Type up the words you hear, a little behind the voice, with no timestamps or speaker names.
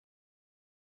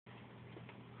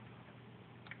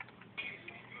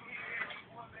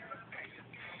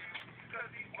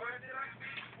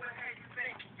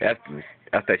That's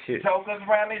that's that shit. Jokers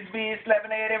around this bitch,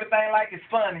 slapping at everything like it's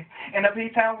funny. And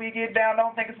every time we get down,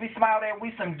 don't think it's we smile that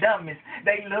we some dummies.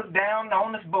 They look down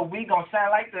on us, but we gon' shine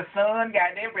like the sun.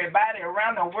 Got everybody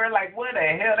around the world like where the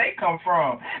hell they come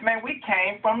from. Man, we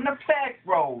came from the back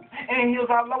roads and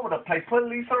hills all over the place.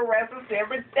 Police harass us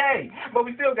every day, but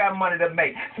we still got money to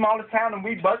make. Smallest town and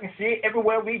we bucking shit.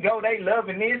 Everywhere we go, they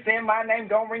loving this. And my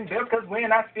name don't ring bells, cause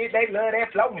when I spit, they love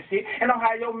that flowing shit. And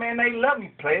Ohio, man, they love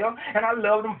me, player, and I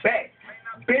love them back.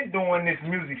 Been doing this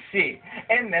music shit,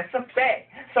 and that's a fact.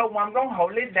 So I'm gonna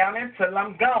hold it down until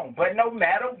I'm gone. But no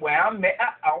matter where I'm at,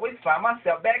 I always find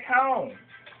myself back home.